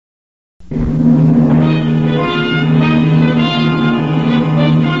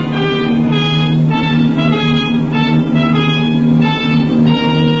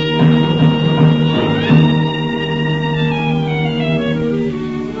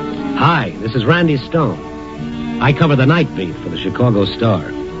Hi, this is Randy Stone. I cover the night beat for the Chicago Star.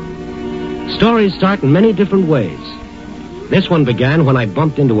 Stories start in many different ways. This one began when I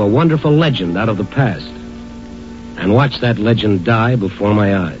bumped into a wonderful legend out of the past and watched that legend die before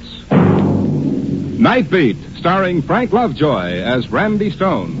my eyes. Night Beat, starring Frank Lovejoy as Randy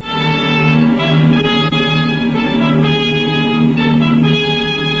Stone.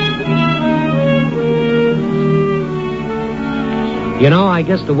 You know, I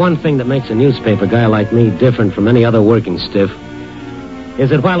guess the one thing that makes a newspaper guy like me different from any other working stiff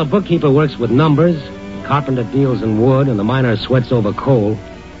is that while a bookkeeper works with numbers, a carpenter deals in wood, and the miner sweats over coal,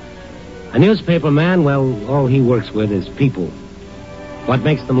 a newspaper man, well, all he works with is people. What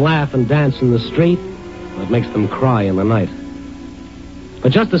makes them laugh and dance in the street, what makes them cry in the night.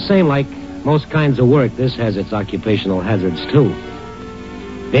 But just the same, like most kinds of work, this has its occupational hazards, too.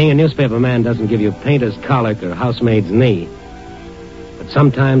 Being a newspaper man doesn't give you painter's colic or housemaid's knee. But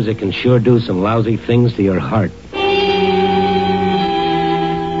sometimes it can sure do some lousy things to your heart.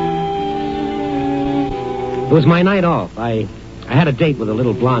 It was my night off. I had a date with a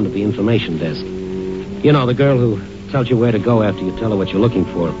little blonde at the information desk. You know, the girl who tells you where to go after you tell her what you're looking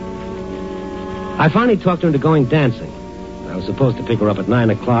for. I finally talked her into going dancing. I was supposed to pick her up at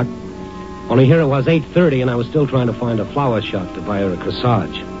 9 o'clock. Only here it was 8:30, and I was still trying to find a flower shop to buy her a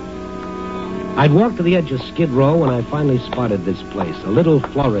corsage. I'd walked to the edge of Skid Row when I finally spotted this place, a little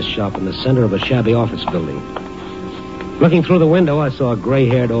florist shop in the center of a shabby office building. Looking through the window, I saw a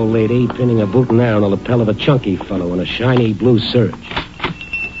gray-haired old lady pinning a boutonniere on the lapel of a chunky fellow in a shiny blue serge.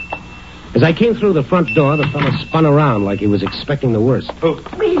 As I came through the front door, the fellow spun around like he was expecting the worst. Will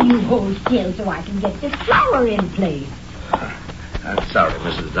you hold still so I can get this flower in place? I'm sorry,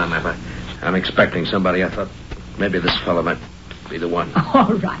 Mrs. Dunlap. I'm expecting somebody. I thought maybe this fellow might be the one.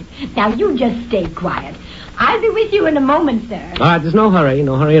 All right. Now, you just stay quiet. I'll be with you in a moment, sir. All right, there's no hurry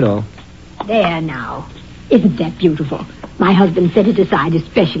at all. There now. Isn't that beautiful? My husband set it aside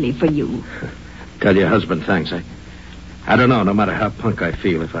especially for you. Tell your husband thanks. I don't know, no matter how punk I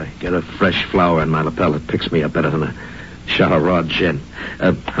feel, if I get a fresh flower in my lapel, it picks me up better than a shot of raw gin.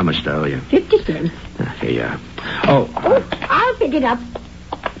 How much do I owe you? 50 cents. Here you are. Oh, I'll pick it up.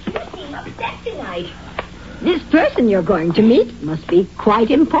 You seem upset tonight. This person you're going to meet must be quite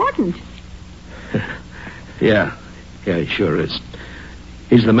important. Yeah, he sure is.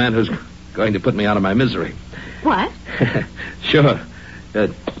 He's the man who's going to put me out of my misery. What? Sure.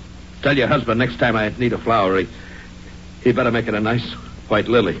 Tell your husband next time I need a flower, he better make it a nice white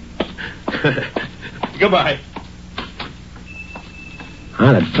lily. Goodbye.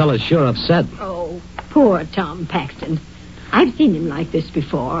 That fella's sure upset. Oh, poor Tom Paxton. I've seen him like this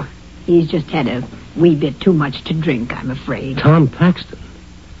before. He's just had a wee bit too much to drink, I'm afraid. Tom Paxton?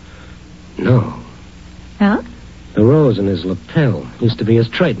 No. Huh? The rose in his lapel used to be his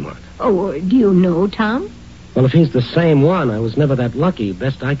trademark. Oh, do you know Tom? Well, if he's the same one, I was never that lucky.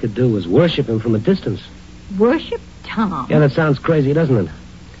 Best I could do was worship him from a distance. Worship Tom? Yeah, that sounds crazy, doesn't it?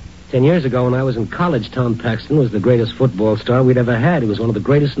 10 years ago, when I was in college, Tom Paxton was the greatest football star we'd ever had. He was one of the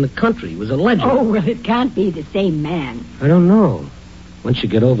greatest in the country. He was a legend. Oh, well, it can't be the same man. I don't know. Once you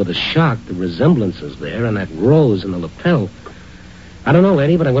get over the shock, the resemblance is there, and that rose in the lapel. I don't know,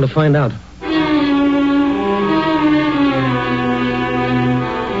 lady, but I'm going to find out.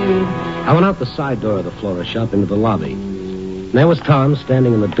 I went out the side door of the florist shop into the lobby. And there was Tom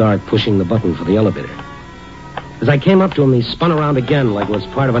standing in the dark, pushing the button for the elevator. As I came up to him, he spun around again like it was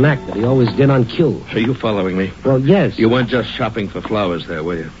part of an act that he always did on cue. Are you following me? Well, yes. You weren't just shopping for flowers there,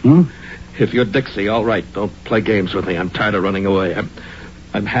 were you? If you're Dixie, all right. Don't play games with me. I'm tired of running away.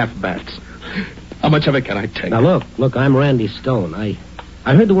 I'm half bats. How much of it can I take? Now, look, I'm Randy Stone. I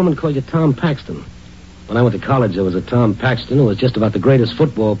heard the woman call you Tom Paxton. When I went to college, there was a Tom Paxton who was just about the greatest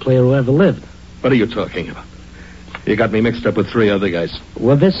football player who ever lived. What are you talking about? You got me mixed up with 3 other guys.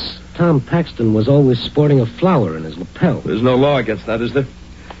 Well, this Tom Paxton was always sporting a flower in his lapel. There's no law against that, is there?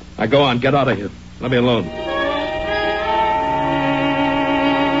 Now, go on. Get out of here. Let me alone.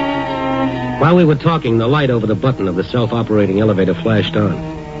 While we were talking, the light over the button of the self-operating elevator flashed on.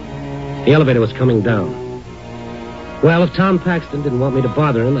 The elevator was coming down. Well, if Tom Paxton didn't want me to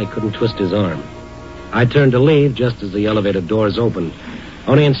bother him, I couldn't twist his arm. I turned to leave just as the elevator doors opened.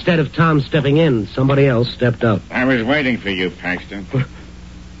 Only instead of Tom stepping in, somebody else stepped out. I was waiting for you, Paxton.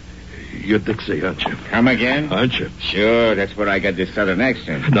 You're Dixie, aren't you? Come again? Aren't you? Sure, that's what I got this southern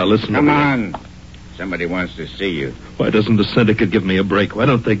accent. Now, listen Come to me. on. Somebody wants to see you. Why doesn't the syndicate give me a break? Why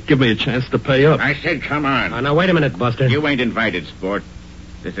don't they give me a chance to pay up? I said come on. Now, wait a minute, Buster. You ain't invited, sport.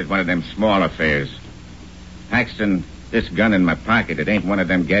 This is one of them small affairs. Paxton, this gun in my pocket, it ain't one of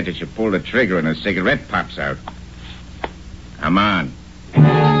them gadgets you pull the trigger and a cigarette pops out. Come on.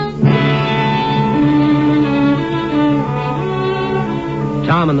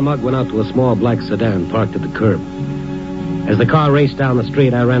 Tom and the mug went out to a small black sedan parked at the curb. As the car raced down the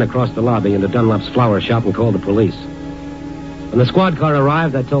street, I ran across the lobby into Dunlop's flower shop and called the police. When the squad car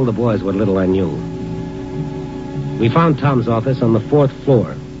arrived, I told the boys what little I knew. We found Tom's office on the 4th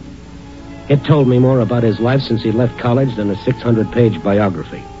floor. It told me more about his life since he left college than a 600-page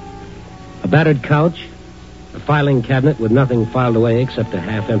biography. A battered couch, a filing cabinet with nothing filed away except a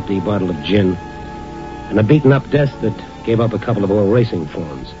half-empty bottle of gin, and a beaten-up desk that gave up a couple of old racing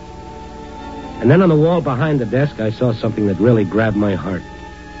forms. And then on the wall behind the desk, I saw something that really grabbed my heart.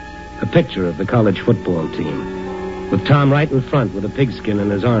 A picture of the college football team, with Tom right in front with a pigskin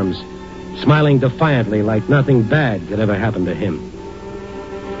in his arms, smiling defiantly like nothing bad could ever happen to him.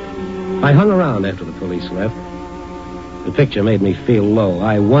 I hung around after the police left. The picture made me feel low.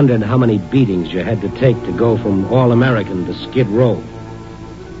 I wondered how many beatings you had to take to go from All-American to Skid Row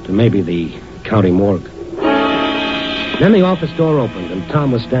to maybe the county morgue. Then the office door opened, and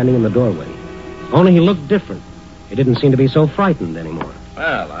Tom was standing in the doorway. Only he looked different. He didn't seem to be so frightened anymore.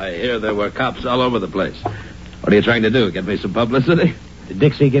 Well, I hear there were cops all over the place. What are you trying to do, get me some publicity? Did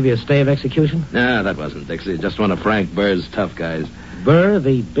Dixie give you a stay of execution? No, that wasn't Dixie. Just one of Frank Burr's tough guys. Burr,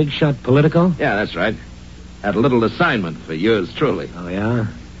 the big-shot Politico? Yeah, that's right. Had a little assignment for yours truly. Oh, yeah?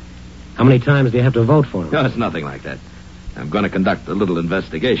 How many times do you have to vote for him? No, it's nothing like that. I'm going to conduct a little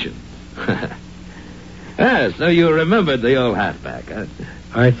investigation. So you remembered the old halfback, huh?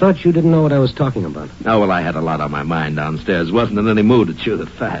 I thought you didn't know what I was talking about. Oh, well, I had a lot on my mind downstairs. Wasn't in any mood to chew the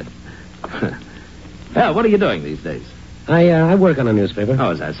fat. Well, what are you doing these days? I work on a newspaper.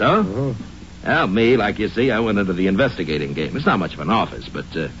 Oh, is that so? Oh. Well, me, like you see, I went into the investigating game. It's not much of an office, but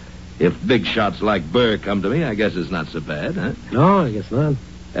if big shots like Burr come to me, I guess it's not so bad, huh? No, I guess not.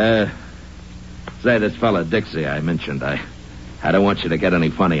 Say, this fella Dixie I mentioned, I don't want you to get any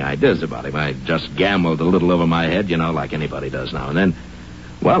funny ideas about him. I just gambled a little over my head, like anybody does now and then.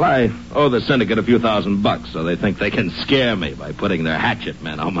 Well, I owe the syndicate a few $1,000, so they think they can scare me by putting their hatchet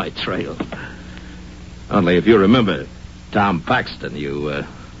men on my trail. Only if you remember Tom Paxton,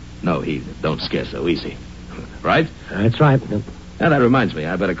 no, he don't scare so easy. Right? That's right. Now, that reminds me,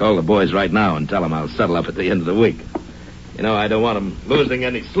 I better call the boys right now and tell them I'll settle up at the end of the week. I don't want them losing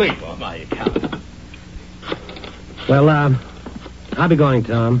any sleep on my account. Well, I'll be going,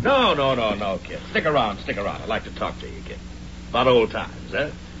 Tom. No, kid. Stick around. I'd like to talk to you, kid. About old times, eh?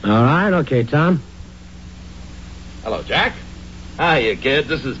 All right, okay, Tom. Hello, Jack. Hiya, kid.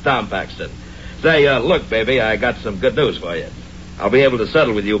 This is Tom Paxton. Say, look, baby, I got some good news for you. I'll be able to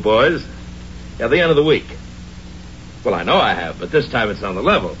settle with you boys at the end of the week. Well, I know I have, but this time it's on the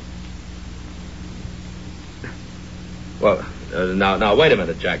level. Well, now, wait a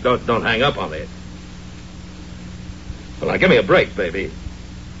minute, Jack. Don't hang up on me. Well, now, give me a break, baby.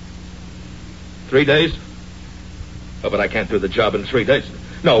 3 days? Oh, but I can't do the job in 3 days.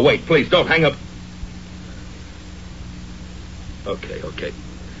 No, wait, please, don't hang up. Okay.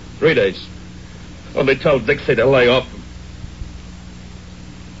 3 days. Only tell Dixie to lay off.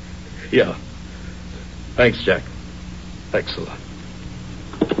 Yeah. Thanks, Jack. Thanks a lot.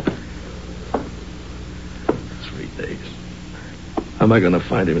 3 days. How am I going to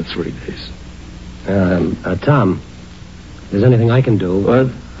find him in 3 days? Tom, if there's anything I can do...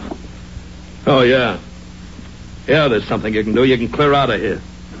 What? Oh, yeah. Yeah, there's something you can do. You can clear out of here.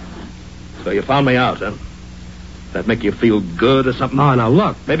 So you found me out, huh? That make you feel good or something? Oh, now,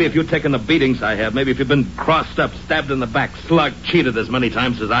 look. Maybe if you'd taken the beatings I have, maybe if you'd been crossed up, stabbed in the back, slugged, cheated as many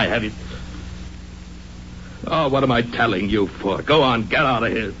times as I have, you... Oh, what am I telling you for? Go on, get out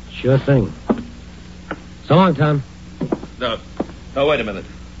of here. Sure thing. So long, Tom. No, wait a minute.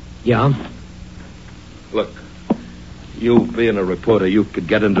 Yeah? Look, you being a reporter, you could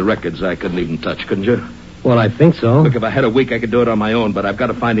get into records I couldn't even touch, couldn't you? Well, I think so. Look, if I had a week, I could do it on my own, but I've got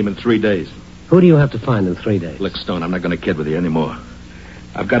to find him in 3 days. Who do you have to find in 3 days? Look, Stone, I'm not going to kid with you anymore.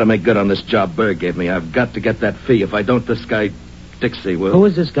 I've got to make good on this job Berg gave me. I've got to get that fee. If I don't, this guy, Dixie, will... Who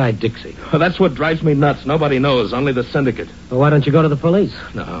is this guy, Dixie? Well, that's what drives me nuts. Nobody knows, only the syndicate. Well, why don't you go to the police?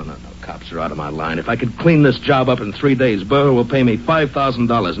 No. Cops are out of my line. If I could clean this job up in 3 days, Burr will pay me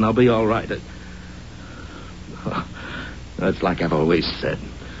 $5,000, and I'll be all right. It's like I've always said.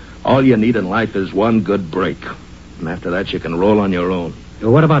 All you need in life is one good break. And after that, you can roll on your own.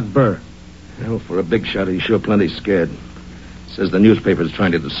 Well, what about Burr? Well, for a big shot, he's sure plenty scared. Says the newspaper's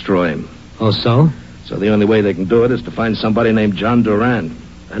trying to destroy him. Oh, so? So the only way they can do it is to find somebody named John Durand.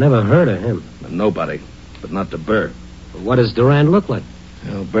 I never heard of him. Nobody, but not to Burr. Well, what does Durand look like?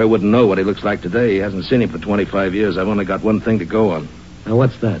 Well, Burr wouldn't know what he looks like today. He hasn't seen him for 25 years. I've only got one thing to go on. Now,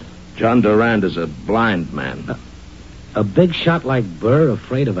 what's that? John Durand is a blind man. A big shot like Burr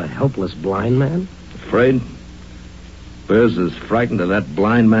afraid of a helpless blind man? Afraid? Burr's as frightened of that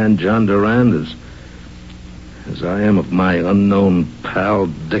blind man, John Durand, as I am of my unknown pal,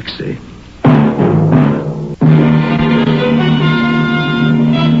 Dixie.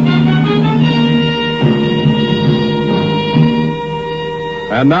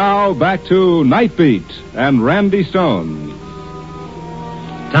 And now, back to Night Beat and Randy Stone.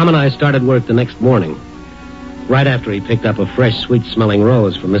 Tom and I started work the next morning, right after he picked up a fresh, sweet-smelling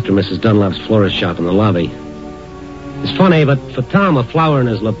rose from Mr. and Mrs. Dunlop's florist shop in the lobby. It's funny, but for Tom, a flower in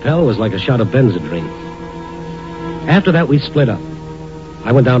his lapel was like a shot of Benzedrine. After that, we split up.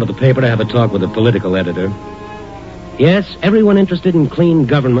 I went down to the paper to have a talk with the political editor. Yes, everyone interested in clean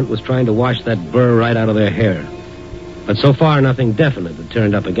government was trying to wash that burr right out of their hair. But so far, nothing definite had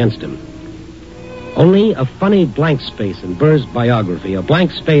turned up against him. Only a funny blank space in Burr's biography, a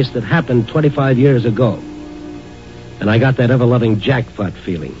blank space that happened 25 years ago. And I got that ever-loving jackpot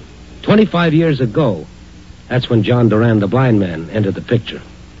feeling. 25 years ago, that's when John Durand, the blind man, entered the picture.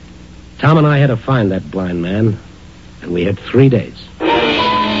 Tom and I had to find that blind man, and we had 3 days.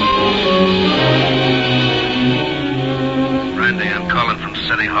 Randy, I'm calling from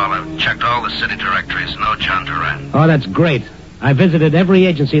City Hall. I've checked all the city directories. No John Durand. Oh, that's great. I visited every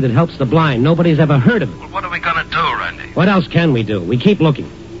agency that helps the blind. Nobody's ever heard of him. Well, what are we going to do, Randy? What else can we do? We keep looking.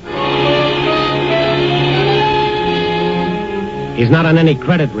 He's not on any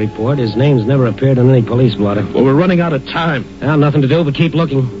credit report. His name's never appeared on any police blotter. Well, we're running out of time. Well, nothing to do but keep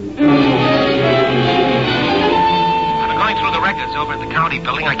looking. I'm going through the records over at the county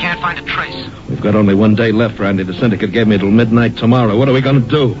building. I can't find a trace. We've got only 1 day left, Randy. The syndicate gave me till midnight tomorrow. What are we going to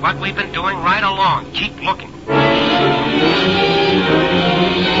do? What we've been doing right along. Keep looking.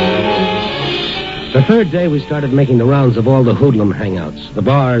 The third day, we started making the rounds of all the hoodlum hangouts, the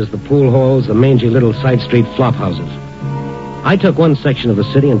bars, the pool halls, the mangy little side street flop houses. I took one section of the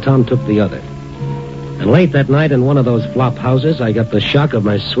city, and Tom took the other. And late that night in one of those flop houses, I got the shock of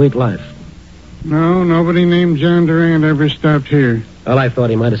my sweet life. No, nobody named John Durand ever stopped here. Well, I thought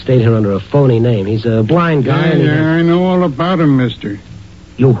he might have stayed here under a phony name. He's a blind guy. Yeah, I know all about him, mister.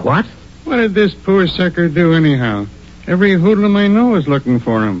 You what? What did this poor sucker do anyhow? Every hoodlum I know is looking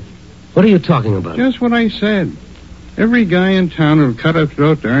for him. What are you talking about? Just what I said. Every guy in town who'll cut a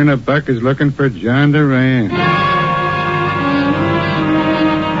throat to earn a buck is looking for John Durand.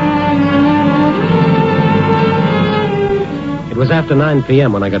 It was after 9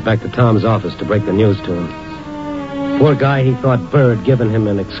 p.m. when I got back to Tom's office to break the news to him. Poor guy, he thought Burr had given him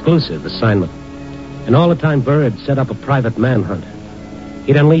an exclusive assignment. And all the time, Burr had set up a private manhunt.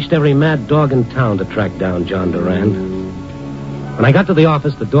 He'd unleashed every mad dog in town to track down John Durand. When I got to the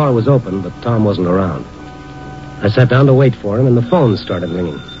office, the door was open, but Tom wasn't around. I sat down to wait for him, and the phone started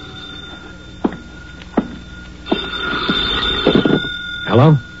ringing.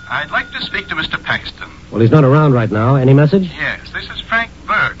 Hello? I'd like to speak to Mr. Paxton. Well, he's not around right now. Any message? Yes, this is Frank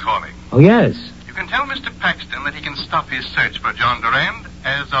Burr calling. Oh, yes. You can tell Mr. Paxton that he can stop his search for John Durand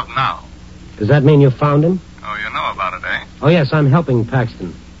as of now. Does that mean you found him? Oh, you know about it, eh? Oh, yes, I'm helping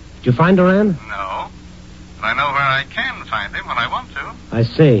Paxton. Did you find Durand? No. But I know where I can find him when I want to. I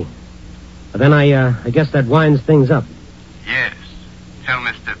see. Well, then I guess that winds things up. Yes. Tell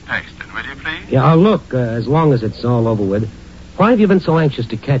Mr. Paxton, will you please? Yeah, I'll look, as long as it's all over with. Why have you been so anxious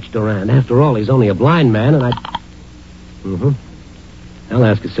to catch Durand? After all, he's only a blind man, and I... Mm-hmm. I'll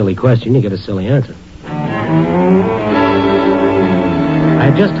ask a silly question. You get a silly answer. I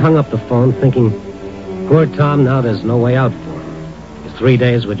had just hung up the phone thinking, poor Tom, now there's no way out for him. His 3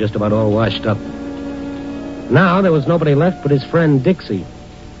 days were just about all washed up. Now there was nobody left but his friend Dixie.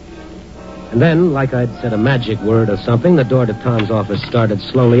 And then, like I'd said a magic word or something, the door to Tom's office started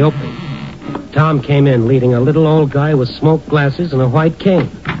slowly opening. Tom came in leading a little old guy with smoked glasses and a white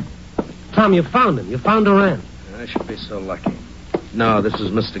cane. Tom, you found him. You found Durand. I should be so lucky. No, this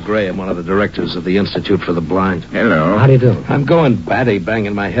is Mr. Graham, one of the directors of the Institute for the Blind. Hello. How do you do? I'm going batty,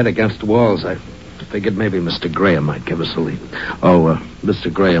 banging my head against walls. I figured maybe Mr. Graham might give us a lead. Oh,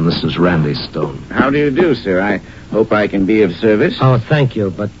 Mr. Graham, this is Randy Stone. How do you do, sir? I hope I can be of service. Oh, thank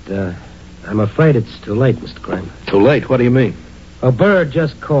you, but I'm afraid it's too late, Mr. Graham. Too late? What do you mean? Well, Bird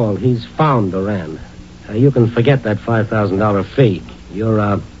just called. He's found Durand. You can forget that $5,000 fee.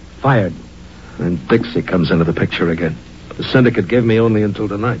 You're, fired. And Dixie comes into the picture again. The syndicate gave me only until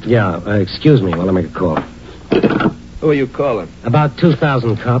tonight. Yeah, excuse me while I make a call. Who are you calling? About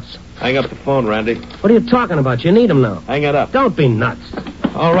 2,000 cops. Hang up the phone, Randy. What are you talking about? You need them now. Hang it up. Don't be nuts.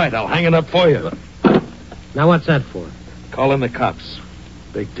 All right, I'll hang it up for you. Now, what's that for? Call in the cops.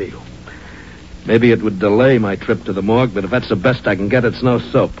 Big deal. Maybe it would delay my trip to the morgue, but if that's the best I can get, it's no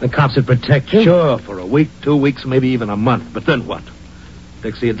soap. The cops would protect you? Sure, for a week, 2 weeks, maybe even a month. But then what?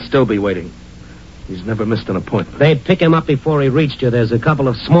 Dixie would still be waiting. He's never missed an appointment. They'd pick him up before he reached you. There's a couple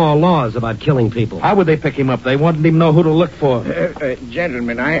of small laws about killing people. How would they pick him up? They wouldn't even know who to look for.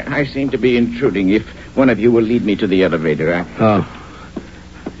 Gentlemen, I seem to be intruding. If one of you will lead me to the elevator, Oh.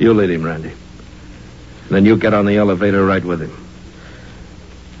 You lead him, Randy. Then you get on the elevator right with him.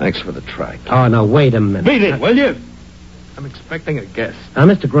 Thanks for the track. Oh, now, wait a minute. Beat it, will you? I'm expecting a guest. Now,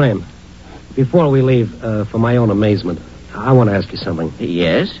 Mr. Graham, before we leave, for my own amazement, I want to ask you something.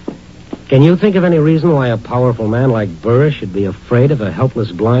 Yes? Can you think of any reason why a powerful man like Burr should be afraid of a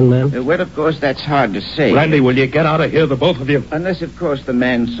helpless blind man? Well, of course, that's hard to say. Randy, will you get out of here, the both of you? Unless, of course, the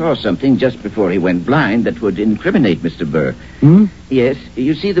man saw something just before he went blind that would incriminate Mr. Burr. Hmm? Yes.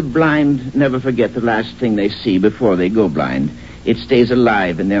 You see, the blind never forget the last thing they see before they go blind. It stays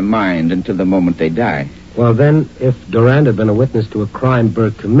alive in their mind until the moment they die. Well, then, if Durand had been a witness to a crime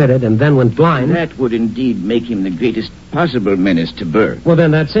Burr committed and then went blind... That would indeed make him the greatest possible menace to Burr. Well,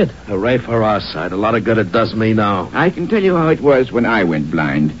 then that's it. Hooray for our side. A lot of good it does me now. I can tell you how it was when I went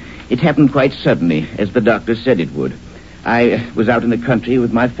blind. It happened quite suddenly, as the doctor said it would. I was out in the country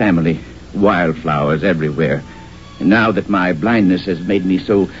with my family. Wildflowers everywhere. And now that my blindness has made me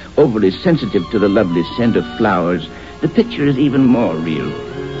so overly sensitive to the lovely scent of flowers, the picture is even more real.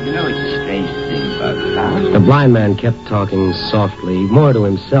 You know, it's a strange thing about flowers. The blind man kept talking softly, more to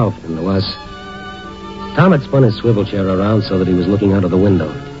himself than to us. Tom had spun his swivel chair around so that he was looking out of the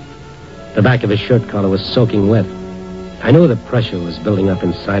window. The back of his shirt collar was soaking wet. I knew the pressure was building up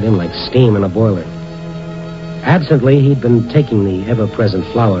inside him like steam in a boiler. Absently, he'd been taking the ever-present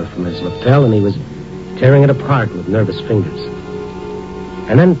flower from his lapel, and he was tearing it apart with nervous fingers.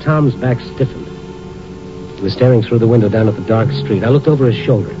 And then Tom's back stiffened. He was staring through the window down at the dark street. I looked over his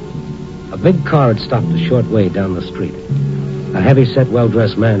shoulder. A big car had stopped a short way down the street. A heavy-set,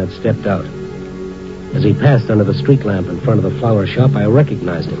 well-dressed man had stepped out. As he passed under the street lamp in front of the flower shop, I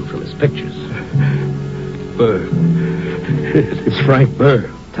recognized him from his pictures. Burr. It's Frank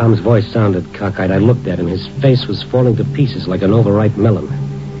Burr. Tom's voice sounded cockeyed. I looked at him. His face was falling to pieces like an overripe melon.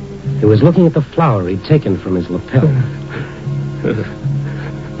 He was looking at the flower he'd taken from his lapel.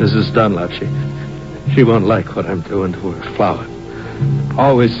 Mrs. Dunlop, she won't like what I'm doing to her flower.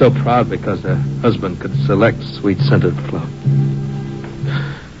 Always so proud because her husband could select sweet-scented flower.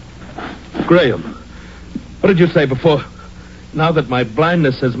 Graham, what did you say before? Now that my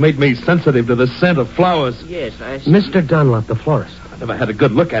blindness has made me sensitive to the scent of flowers. Yes, I see. Mr. Dunlop, the florist. I never had a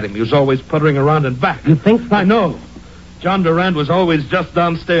good look at him. He was always puttering around and back. You think... I know. John Durand was always just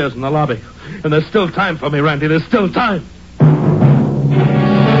downstairs in the lobby. And there's still time for me, Randy. There's still time.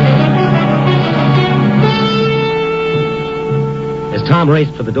 As Tom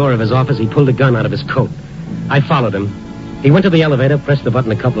raced for the door of his office, he pulled a gun out of his coat. I followed him. He went to the elevator, pressed the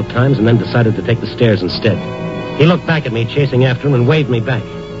button a couple of times, and then decided to take the stairs instead. He looked back at me, chasing after him, and waved me back.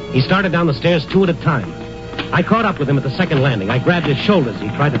 He started down the stairs 2 at a time. I caught up with him at the second landing. I grabbed his shoulders. He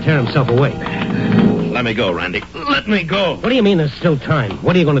tried to tear himself away. Let me go, Randy. Let me go. What do you mean there's still time?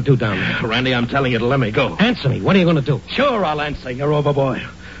 What are you going to do down there? Randy, I'm telling you to let me go. Answer me. What are you going to do? Sure, I'll answer you, overboy.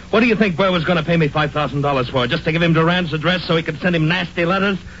 What do you think Burr was going to pay me $5,000 for? Just to give him Durand's address so he could send him nasty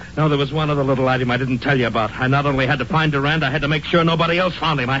letters? No, there was one other little item I didn't tell you about. I not only had to find Durand, I had to make sure nobody else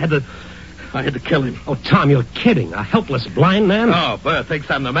found him. I had to kill him. Oh, Tom, you're kidding. A helpless blind man? Oh, Burr thinks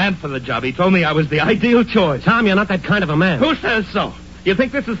I'm the man for the job. He told me I was the ideal choice. Tom, you're not that kind of a man. Who says so? You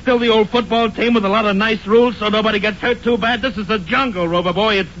think this is still the old football team with a lot of nice rules so nobody gets hurt too bad? This is a jungle, Rover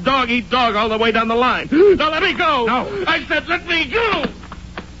Boy. It's dog eat dog all the way down the line. Now let me go. No. I said let me go.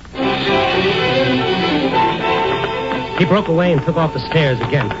 He broke away and took off the stairs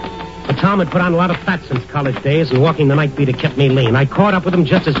again. But Tom had put on a lot of fat since college days, and walking the night beat had kept me lean. I caught up with him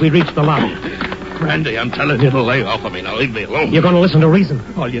just as we reached the lobby. Randy, I'm telling you to lay off of me. Now leave me alone. You're going to listen to reason.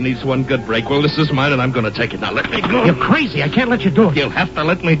 All you need's one good break. Well, this is mine, and I'm going to take it. Now let me go. You're crazy. I can't let you do it. You'll have to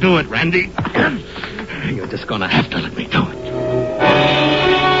let me do it, Randy. You're just going to have to let me do it.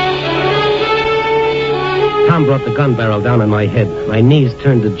 Tom brought the gun barrel down on my head. My knees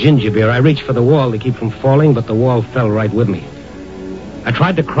turned to ginger beer. I reached for the wall to keep from falling, but the wall fell right with me. I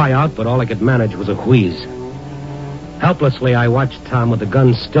tried to cry out, but all I could manage was a wheeze. Helplessly, I watched Tom with the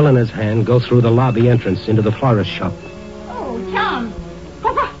gun still in his hand go through the lobby entrance into the florist shop. Oh, Tom.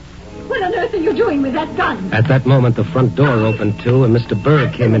 What on earth are you doing with that gun? At that moment, the front door opened, too, and Mr.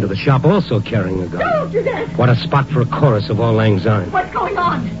 Berg came into the shop also carrying a gun. Don't do that. What a spot for a chorus of Auld Lang Syne. What's going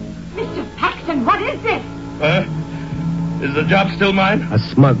on? Mr. Paxton, what is this? Is the job still mine? A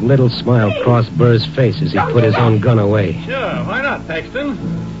smug little smile crossed Burr's face as he put his own gun away. Sure, why not, Paxton?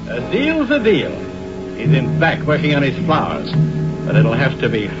 A deal's a deal. He's in back working on his flowers. But it'll have to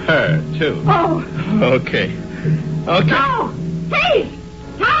be her, too. Oh. Okay. No! Please!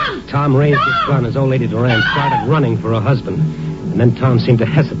 Tom! Tom raised his gun as old lady Duran started running for her husband. And then Tom seemed to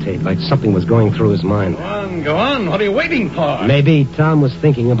hesitate, like something was going through his mind. Go on. What are you waiting for? Maybe Tom was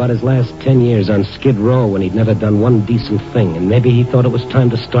thinking about his last 10 years on Skid Row when he'd never done one decent thing, and maybe he thought it was time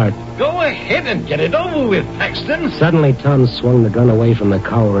to start. Go ahead and get it over with, Paxton. Suddenly, Tom swung the gun away from the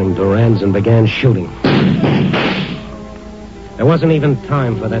cowering Durans and began shooting. There wasn't even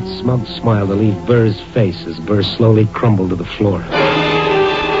time for that smug smile to leave Burr's face as Burr slowly crumbled to the floor.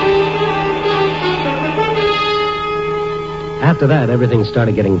 After that, everything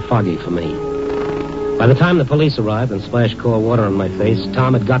started getting foggy for me. By the time the police arrived and splashed cold water on my face,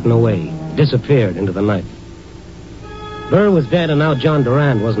 Tom had gotten away, disappeared into the night. Burr was dead, and now John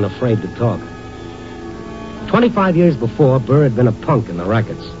Durand wasn't afraid to talk. 25 years before, Burr had been a punk in the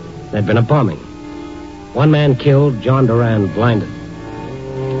rackets. There'd been a bombing. One man killed, John Durand blinded.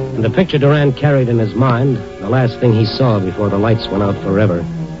 And the picture Durand carried in his mind, the last thing he saw before the lights went out forever,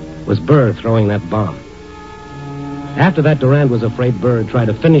 was Burr throwing that bomb. After that, Durand was afraid Burr had tried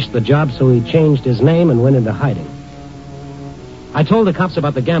to finish the job, so he changed his name and went into hiding. I told the cops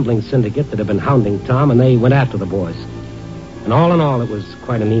about the gambling syndicate that had been hounding Tom, and they went after the boys. And all in all, it was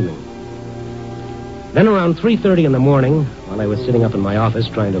quite an evening. Then around 3:30 in the morning, while I was sitting up in my office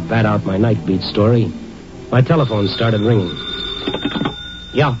trying to bat out my night beat story, my telephone started ringing.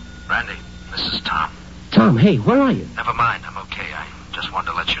 Yeah. Randy, this is Tom. Tom, hey, where are you? Never mind, I'm okay. I just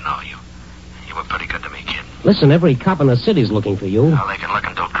wanted to let you know you were pretty good to me, kid. Listen, every cop in the city's looking for you. Well, they can look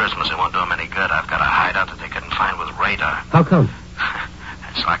until Christmas. It won't do them any good. I've got a hideout that they couldn't find with radar. How come?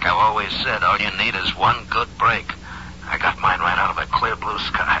 It's like I've always said, all you need is one good break. I got mine right out of a clear blue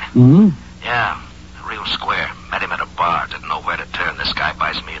sky. Mm-hmm. Yeah, real square. Met him at a bar. Didn't know where to turn. This guy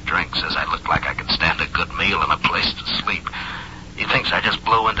buys me a drink. Says I look like I could stand a good meal and a place to sleep. He thinks I just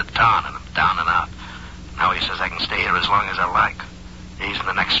blew into town and I'm down and out. Now he says I can stay here as long as I like. He's in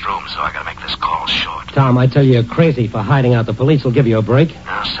the next room, so I gotta make this call short. Tom, I tell you, you're crazy for hiding out. The police will give you a break.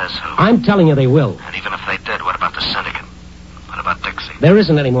 Now, says who? I'm telling you they will. And even if they did, what about the syndicate? What about Dixie? There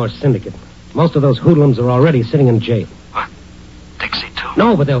isn't any more syndicate. Most of those hoodlums are already sitting in jail. What? Dixie, too?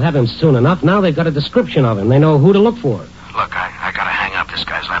 No, but they'll have him soon enough. Now they've got a description of him. They know who to look for. Look, I gotta hang up. This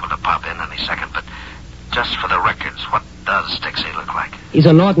guy's liable to pop in any second, but just for the records, what does Dixie look like? He's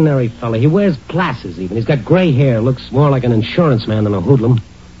an ordinary fella. He wears glasses even. He's got gray hair. Looks more like an insurance man than a hoodlum.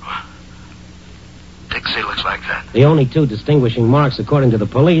 Dixie looks like that. The only two distinguishing marks, according to the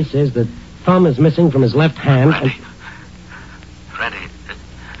police, is that thumb is missing from his left hand. Randy,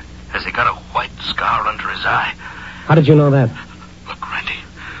 has he got a white scar under his eye? How did you know that? Look, Randy,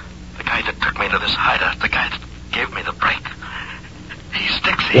 the guy that took me to this hideout, the guy that gave me the break, he's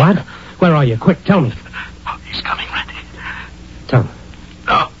Dixie. What? Where are you? Quick, tell me. Oh, he's coming, Randy. Tom.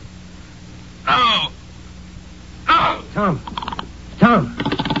 No. No. No. Tom. Tom.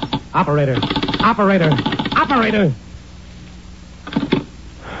 Operator. Operator. Operator.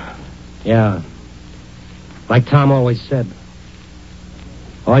 Yeah. Like Tom always said,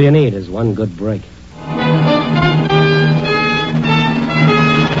 all you need is one good break.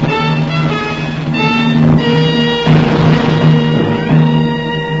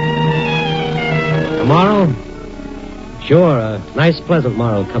 Tomorrow? Sure, a nice, pleasant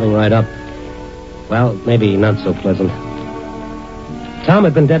morrow coming right up. Well, maybe not so pleasant. Tom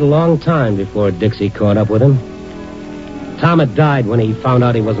had been dead a long time before Dixie caught up with him. Tom had died when he found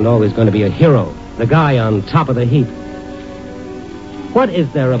out he wasn't always going to be a hero, the guy on top of the heap. What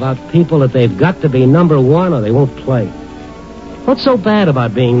is there about people that they've got to be number one or they won't play? What's so bad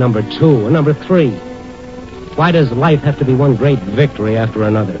about being number two or number three? Why does life have to be one great victory after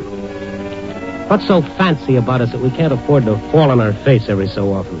another? What's so fancy about us that we can't afford to fall on our face every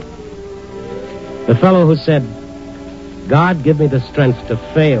so often? The fellow who said, God, give me the strength to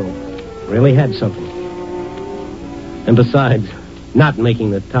fail, really had something. And besides, not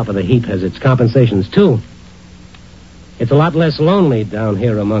making the top of the heap has its compensations, too. It's a lot less lonely down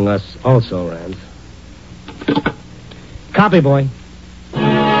here among us also, Rand. Copy, boy.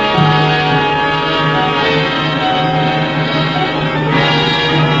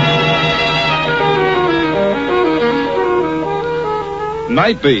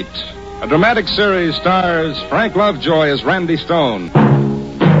 Night Beat, a dramatic series, stars Frank Lovejoy as Randy Stone.